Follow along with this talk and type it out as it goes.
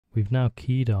we've now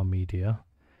keyed our media,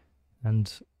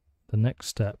 and the next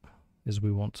step is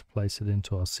we want to place it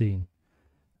into our scene.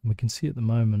 And we can see at the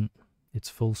moment it's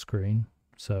full screen,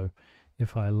 so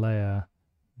if I layer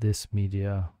this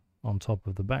media on top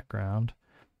of the background,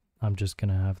 I'm just going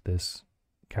to have this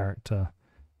character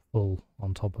full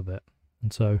on top of it.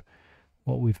 And so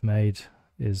what we've made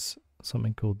is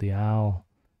something called the OWL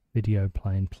video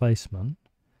plane placement,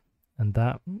 and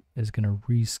that is going to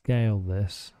rescale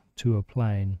this to a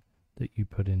plane that you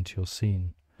put into your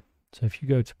scene. So if you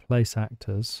go to place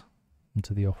actors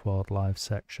into the Off-World Live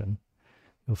section,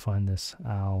 you'll find this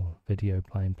OWL video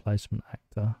plane placement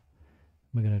actor.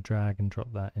 We're going to drag and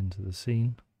drop that into the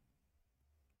scene,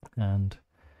 and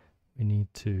we need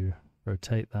to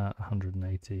rotate that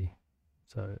 180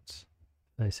 so it's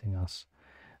facing us.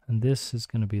 And this is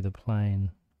going to be the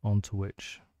plane onto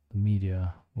which the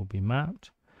media will be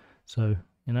mapped. So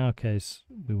in our case,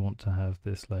 we want to have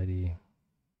this lady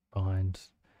behind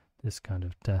this kind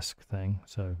of desk thing.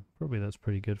 So probably that's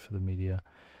pretty good for the media.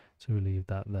 So we leave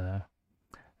that there.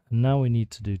 And now we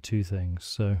need to do two things.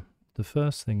 So the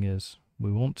first thing is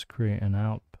we want to create an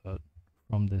output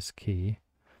from this key,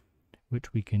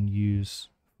 which we can use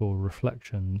for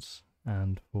reflections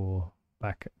and for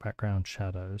background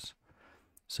shadows.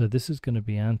 So this is going to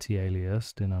be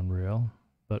anti-aliased in Unreal,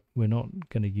 but we're not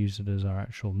going to use it as our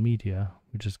actual media.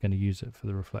 We're just going to use it for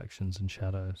the reflections and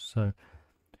shadows. So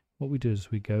what we do is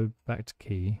we go back to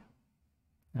key,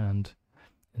 and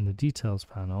in the details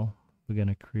panel, we're going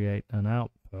to create an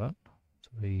output. So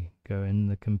we go in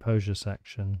the Composure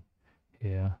section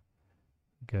here,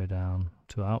 go down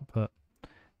to output,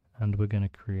 and we're going to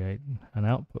create an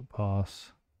output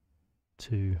pass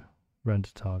to render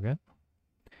target.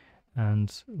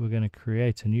 And we're going to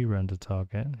create a new render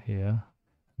target here,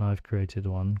 and I've created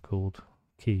one called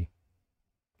key.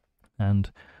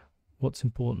 And what's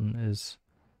important is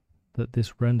that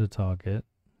this render target,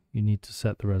 you need to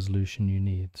set the resolution you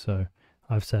need. So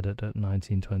I've set it at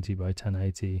 1920 by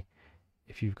 1080.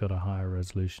 If you've got a higher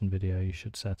resolution video, you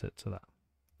should set it to that.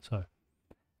 So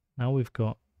now we've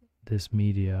got this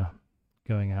media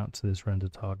going out to this render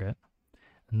target,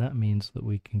 and that means that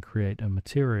we can create a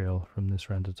material from this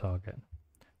render target.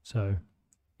 So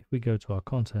if we go to our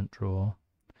content drawer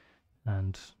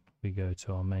and we go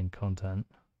to our main content,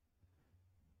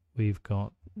 we've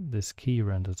got this key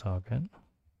render target,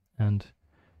 and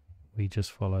we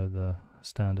just follow the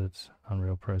standard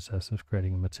Unreal process of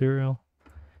creating a material.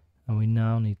 And we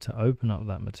now need to open up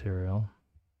that material,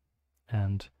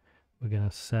 and we're going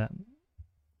to set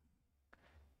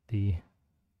the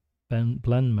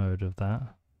blend mode of that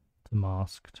to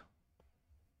masked.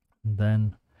 And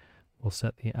then we'll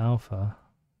set the alpha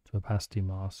to opacity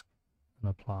mask and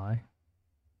apply.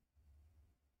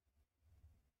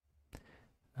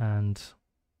 And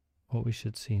what we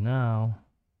should see now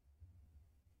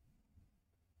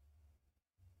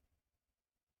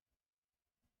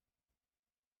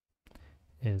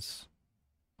is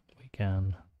we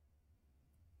can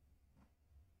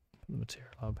put the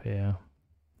material up here,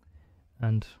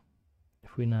 and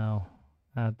if we now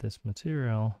add this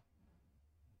material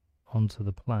onto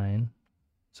the plane,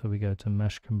 so we go to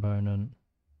mesh component,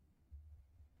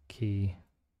 key,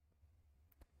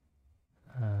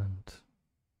 and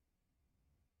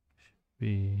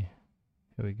here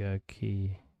we go,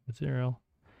 key material.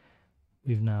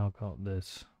 We've now got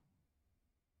this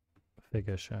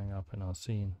figure showing up in our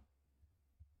scene.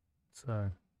 So,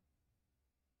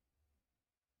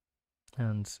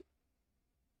 and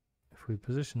if we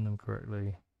position them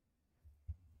correctly,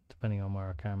 depending on where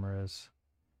our camera is,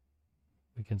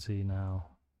 we can see now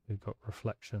we've got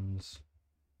reflections,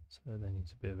 so they need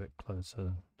to be a bit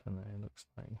closer, don't they? It looks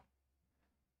like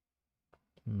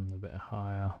a bit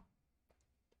higher.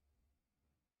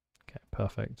 Okay,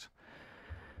 perfect.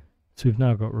 So we've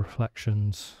now got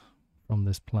reflections from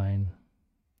this plane,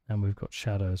 and we've got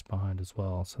shadows behind as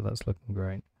well, so that's looking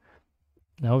great.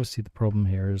 Now obviously the problem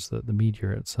here is that the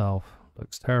media itself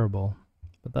looks terrible,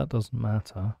 but that doesn't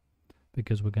matter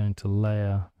because we're going to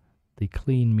layer the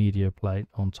clean media plate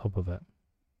on top of it.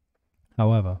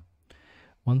 However,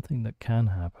 one thing that can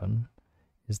happen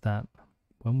is that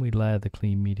when we layer the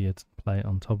clean media plate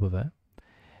on top of it,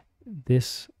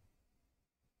 this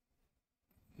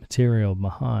material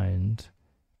behind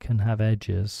can have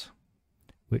edges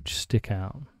which stick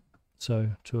out.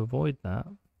 So to avoid that,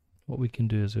 what we can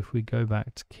do is if we go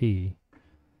back to key,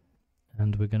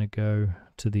 and we're going to go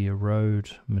to the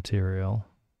erode material,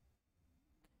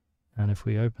 and if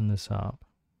we open this up,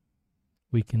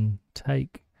 we can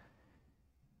take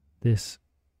this,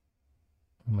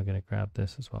 and we're going to grab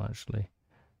this as well actually,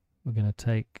 we're going to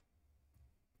take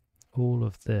all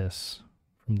of this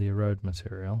from the erode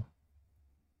material.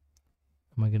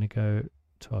 And we're going to go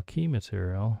to our key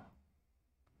material.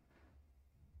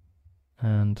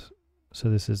 And so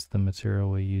this is the material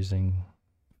we're using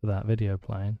for that video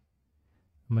plane.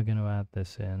 And we're going to add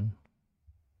this in.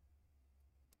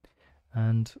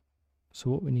 And so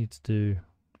what we need to do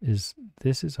is,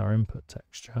 this is our input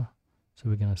texture. So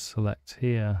we're going to select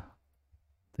here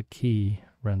the key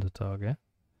render target.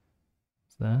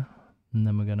 It's there. And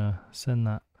then we're going to send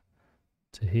that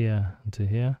to here and to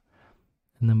here.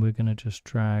 And then we're going to just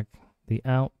drag the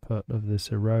output of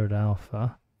this erode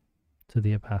alpha to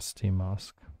the opacity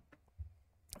mask.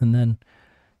 And then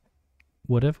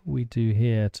whatever we do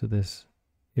here to this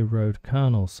erode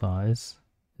kernel size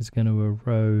is going to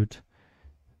erode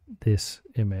this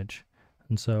image.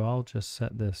 And so I'll just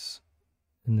set this,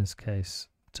 in this case,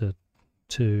 to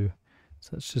 2. So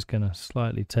that's just going to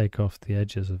slightly take off the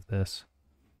edges of this.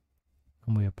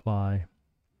 And we apply.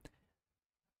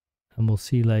 And we'll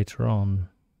see later on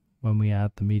when we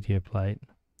add the media plate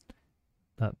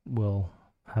that will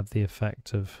have the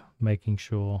effect of making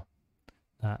sure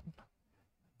that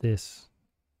this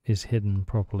is hidden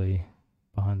properly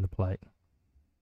behind the plate.